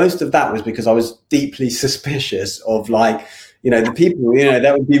most of that was because I was deeply suspicious of like, the people,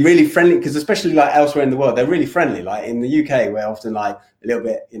 that would be really friendly, because especially like elsewhere in the world, they're really friendly. Like in the UK, we're often like a little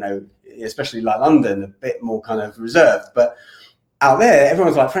bit, especially like London, a bit more kind of reserved. But out there,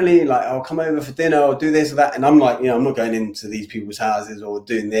 everyone's like friendly, like, I'll come over for dinner or do this or that. And I'm like, I'm not going into these people's houses or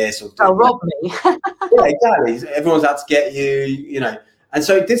doing this or doing rob me. Yeah, exactly. Everyone's out to get you, And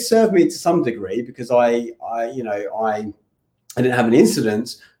so it did serve me to some degree, because I didn't have any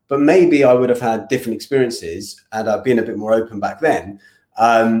incidents, but maybe I would have had different experiences had I been a bit more open back then.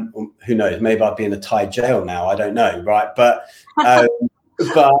 Who knows? Maybe I'd be in a Thai jail now. I don't know, right? But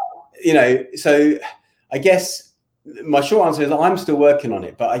so I guess my short answer is I'm still working on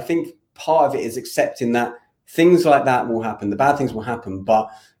it. But I think part of it is accepting that things like that will happen. The bad things will happen, but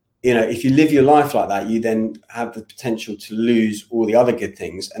if you live your life like that, you then have the potential to lose all the other good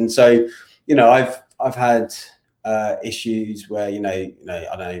things. And so, I've had issues where I don't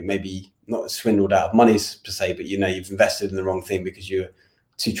know, maybe not swindled out of money per se, but you've invested in the wrong thing because you're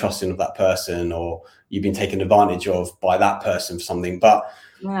too trusting of that person, or you've been taken advantage of by that person for something. But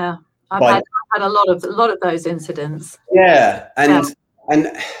yeah, I've had a lot of those incidents. Yeah, and I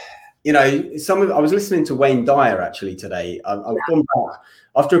was listening to Wayne Dyer actually today. I've gone back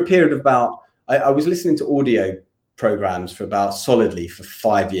after a period of about I was listening to audio programs for about solidly for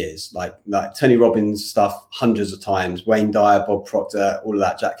 5 years, like Tony Robbins stuff hundreds of times, Wayne Dyer, Bob Proctor, all of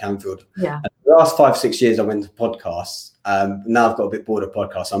that, Jack Canfield. Yeah. And the last 5-6 years I went to podcasts. Now I've got a bit bored of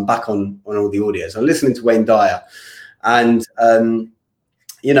podcasts. I'm back on all the audio. So I'm listening to Wayne Dyer, And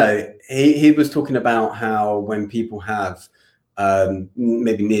you know, he was talking about how when people have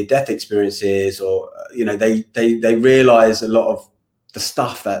maybe near-death experiences, or you know, they realize a lot of the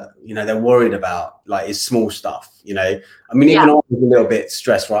stuff that, you know, they're worried about, like, is small stuff. You know, I mean, even I was a little bit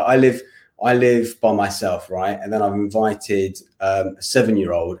stressed, right? I live by myself, right? And then I've invited a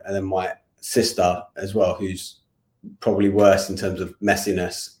 7-year-old, and then my sister as well, who's probably worse in terms of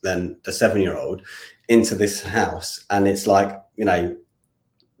messiness than the 7-year-old, into this house. And it's like, you know,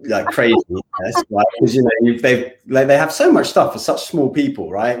 like crazy, right? Because, you know, they have so much stuff for such small people,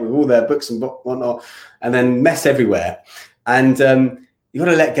 right? With all their books and whatnot, and then mess everywhere. And you got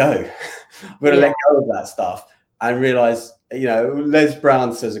to let go. You've got to let go of that stuff and realize, you know, Les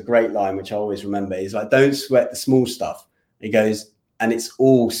Brown says a great line, which I always remember. He's like, don't sweat the small stuff. He goes, and it's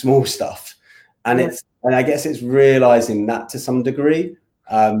all small stuff. And and I guess it's realizing that to some degree.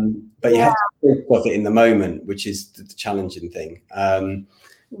 But you have to think of it in the moment, which is the challenging thing.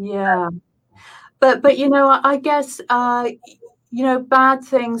 But you know, I guess you know, bad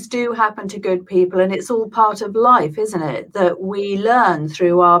things do happen to good people, and it's all part of life, isn't it? That we learn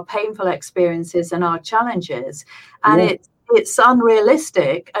through our painful experiences and our challenges, and it's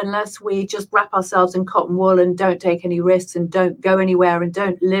unrealistic unless we just wrap ourselves in cotton wool and don't take any risks and don't go anywhere and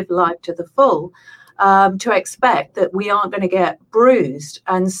don't live life to the full, to expect that we aren't going to get bruised.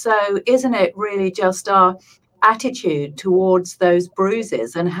 And so isn't it really just our attitude towards those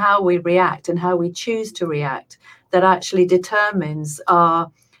bruises and how we react and how we choose to react that actually determines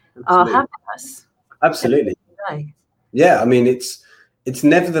our happiness? Absolutely. Yeah, I mean, it's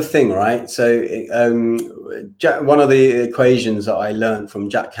never the thing, right? So one of the equations that I learned from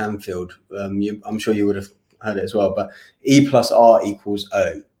Jack Canfield, I'm sure you would have heard it as well, but E plus R equals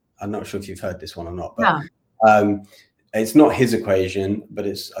O. I'm not sure if you've heard this one or not, but it's not his equation, but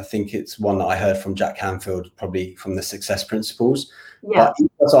I think it's one that I heard from Jack Canfield, probably from the Success Principles. But E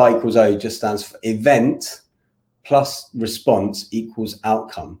plus R equals O just stands for event plus response equals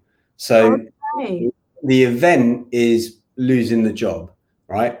outcome. So the event is losing the job,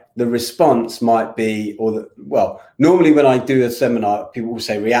 right? The response might be, normally when I do a seminar, people will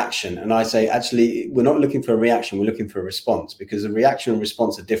say reaction. And I say, actually, we're not looking for a reaction, we're looking for a response, because the reaction and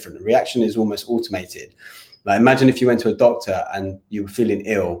response are different. The reaction is almost automated. Like, imagine if you went to a doctor and you were feeling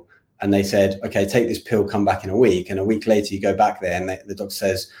ill and they said, okay, take this pill, come back in a week. And a week later you go back there and the doctor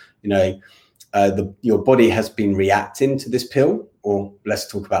says, you know, your body has been reacting to this pill. Or let's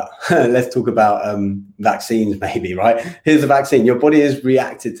talk about vaccines, maybe, right? Here's the vaccine. Your body has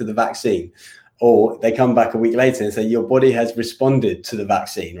reacted to the vaccine. Or they come back a week later and say your body has responded to the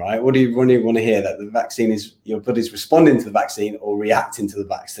vaccine, right? What do you really want to hear? That the vaccine is, your body's responding to the vaccine or reacting to the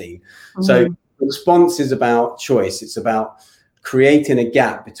vaccine? So the response is about choice. It's about creating a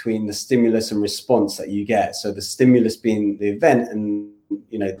gap between the stimulus and response that you get. So the stimulus being the event, and,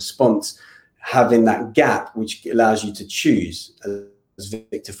 you know, the response having that gap, which allows you to choose. As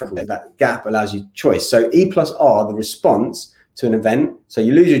Victor Frankl, that gap allows you choice. So E plus R, the response to an event. So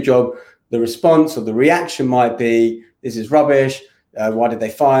you lose your job, the response or the reaction might be, this is rubbish. Why did they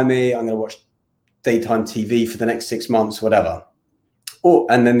fire me? I'm going to watch daytime TV for the next 6 months, whatever.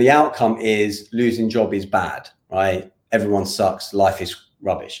 And then the outcome is losing job is bad, right? Everyone sucks. Life is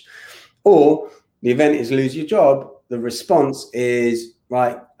rubbish. Or the event is lose your job. The response is,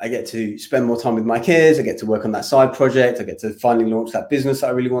 right, I get to spend more time with my kids. I get to work on that side project. I get to finally launch that business that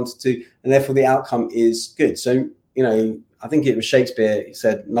I really wanted to. And therefore the outcome is good. So, you know, I think it was Shakespeare. He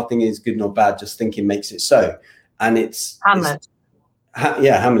said, nothing is good nor bad, just thinking makes it so. And it's Hamlet.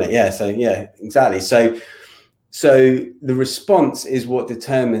 Hamlet. Yeah. So, yeah, exactly. So the response is what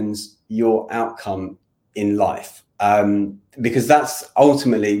determines your outcome in life. Because that's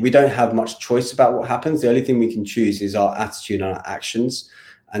ultimately, we don't have much choice about what happens. The only thing we can choose is our attitude and our actions.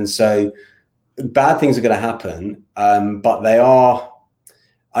 And so bad things are going to happen, but they are,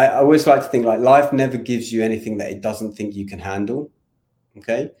 I always like to think, like, life never gives you anything that it doesn't think you can handle.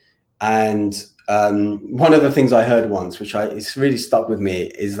 Okay. And one of the things I heard once, which it's really stuck with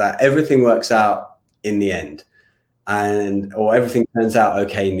me, is that everything works out in the end, or everything turns out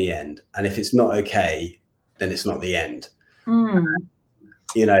okay in the end. And if it's not okay, then it's not the end.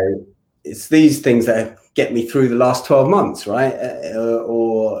 You know, it's these things that get me through the last 12 months, right?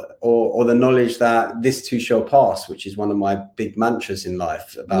 Or the knowledge that this too shall pass, which is one of my big mantras in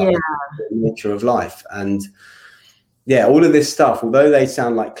life about the nature of life. And yeah, all of this stuff, although they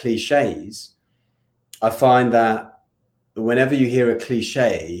sound like cliches, I find that whenever you hear a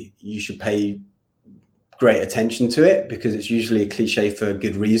cliche, you should pay great attention to it, because it's usually a cliche for a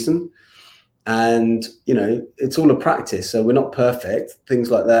good reason. And, it's all a practice. So we're not perfect,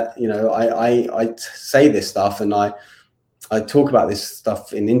 things like that. I say this stuff, and I talk about this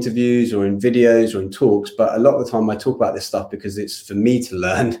stuff in interviews or in videos or in talks, but a lot of the time I talk about this stuff because it's for me to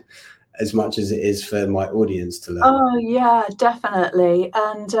learn as much as it is for my audience to learn. Oh yeah, definitely.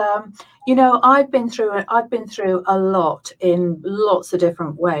 And I've been through a lot in lots of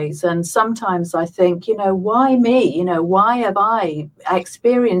different ways. And sometimes I think, why me? Why have I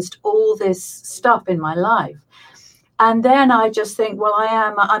experienced all this stuff in my life? And then I just think, well,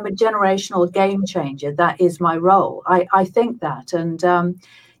 I'm a generational game changer. That is my role. I think that. And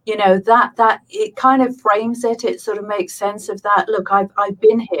that it kind of frames it. It sort of makes sense of that. Look, I've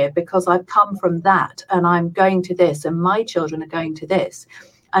been here because I've come from that, and I'm going to this, and my children are going to this,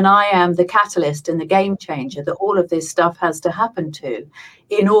 and I am the catalyst and the game changer that all of this stuff has to happen to,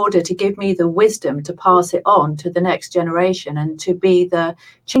 in order to give me the wisdom to pass it on to the next generation and to be the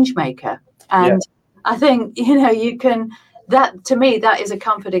change maker. And I think you can. That, to me, that is a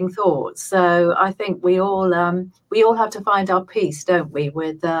comforting thought. So I think we all have to find our peace, don't we,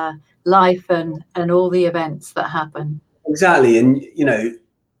 with life and all the events that happen. Exactly. And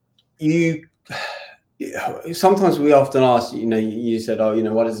you sometimes we often ask, you said, oh,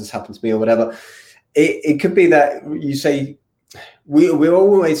 why does this happen to me or whatever. It could be that you say we're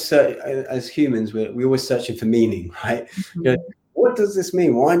always as humans, we're always searching for meaning, right? Mm-hmm. What does this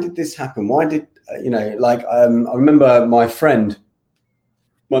mean? Why did this happen? Why did I remember my best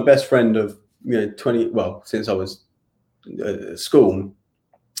friend of 20, well, since I was at school,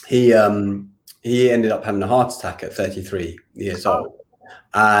 he ended up having a heart attack at 33 years old,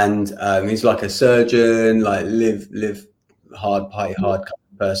 and he's like a surgeon, like live hard, party hard kind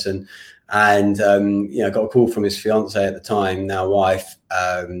of person. And got a call from his fiance at the time, now wife,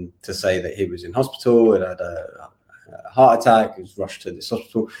 to say that he was in hospital and had a heart attack. He was rushed to this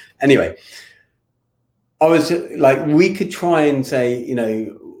hospital. Anyway, I was like, we could try and say,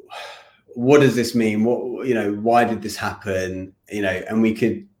 what does this mean? What, why did this happen? And we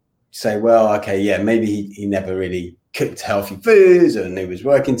could say, well, okay, yeah, maybe he never really cooked healthy foods, and he was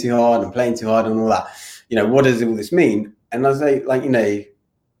working too hard and playing too hard and all that. What does all this mean? And I say, like,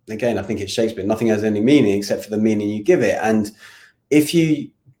 again, I think it's Shakespeare, nothing has any meaning except for the meaning you give it. And if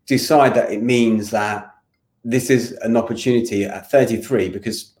you decide that it means that this is an opportunity at 33,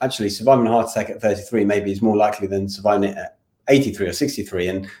 because actually surviving a heart attack at 33 maybe is more likely than surviving it at 83 or 63,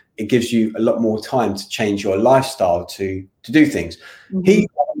 and it gives you a lot more time to change your lifestyle to do things. Mm-hmm. He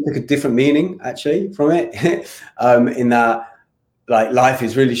took a different meaning actually from it, in that, like, life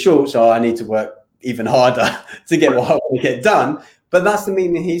is really short, so I need to work even harder to get what I want to get done. But that's the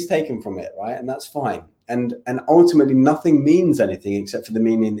meaning he's taken from it, right? And that's fine. And ultimately, nothing means anything except for the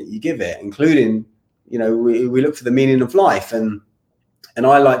meaning that you give it, including, we look for the meaning of life. And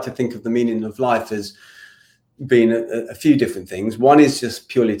I like to think of the meaning of life as being a few different things. One is just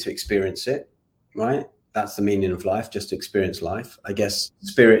purely to experience it, right? That's the meaning of life, just to experience life. I guess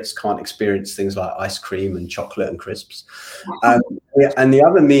spirits can't experience things like ice cream and chocolate and crisps. And the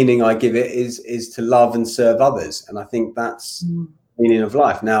other meaning I give it is to love and serve others. And I think that's the meaning of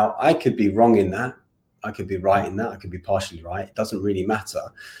life. Now, I could be wrong in that. I could be right in that. I could be partially right. It doesn't really matter.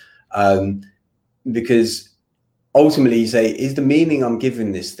 Because ultimately you say, is the meaning I'm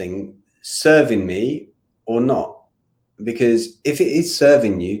giving this thing serving me or not? Because if it is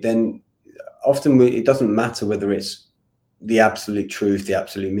serving you, then often it doesn't matter whether it's the absolute truth, the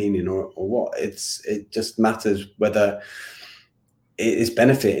absolute meaning, or what. It just matters whether it is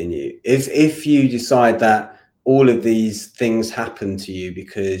benefiting you. If you decide that all of these things happen to you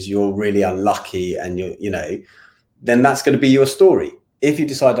because you're really unlucky and then that's going to be your story. If you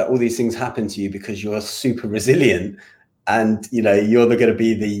decide that all these things happen to you because you're super resilient and you're going to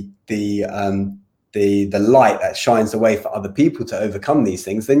be the light that shines the way for other people to overcome these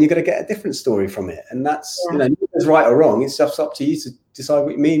things, then you're going to get a different story from it. And that's neither is right or wrong. It's just up to you to decide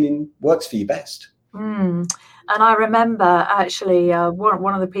what meaning works for you best. And I remember actually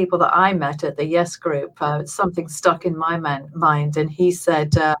one of the people that I met at the Yes group, something stuck in my mind, and he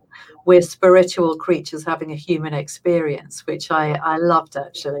said, we're spiritual creatures having a human experience, which I loved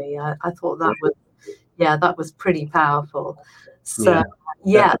actually. I thought that was pretty powerful. So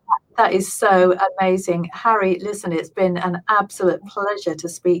that is so amazing. Harry, listen, it's been an absolute pleasure to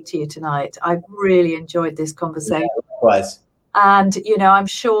speak to you tonight. I've really enjoyed this conversation. And, I'm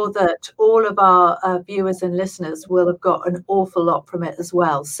sure that all of our viewers and listeners will have got an awful lot from it as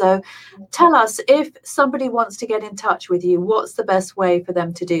well. So tell us, if somebody wants to get in touch with you, what's the best way for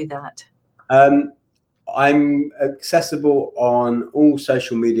them to do that? I'm accessible on all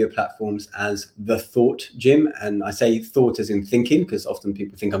social media platforms as The Thought Gym. And I say thought as in thinking, because often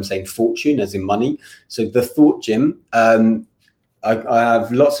people think I'm saying fortune as in money. So The Thought Gym. I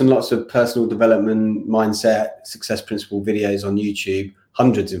have lots and lots of personal development, mindset, success principle videos on YouTube,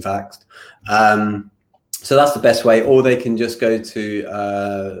 hundreds, in fact. So that's the best way. Or they can just go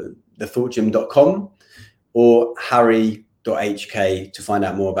to thethoughtgym.com or harry.hk to find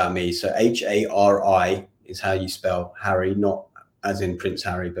out more about me. So HARI is how you spell Harry, not as in Prince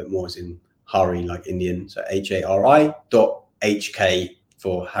Harry, but more as in Hari, like Indian. So HARI.HK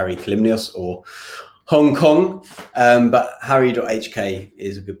for Harry Kalymnios or Hong Kong. But harry.hk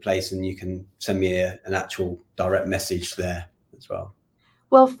is a good place, and you can send me an actual direct message there as well.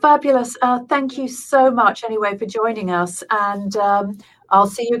 Well, fabulous. Thank you so much anyway for joining us. And I'll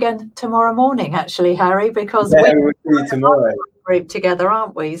see you again tomorrow morning, actually, Harry, because we'll see you tomorrow. Group together,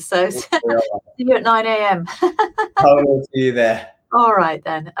 aren't we? So see you at 9 a.m. I'll see you there. All right,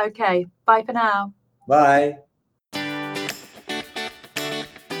 then. Okay. Bye for now. Bye.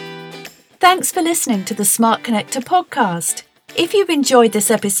 Thanks for listening to the Smart Connector podcast. If you've enjoyed this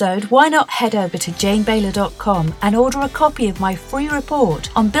episode, why not head over to janebaylor.com and order a copy of my free report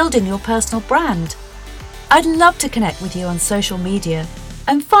on building your personal brand. I'd love to connect with you on social media.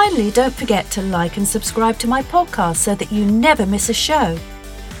 And finally, don't forget to like and subscribe to my podcast so that you never miss a show.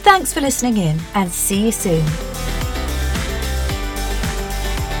 Thanks for listening in, and see you soon.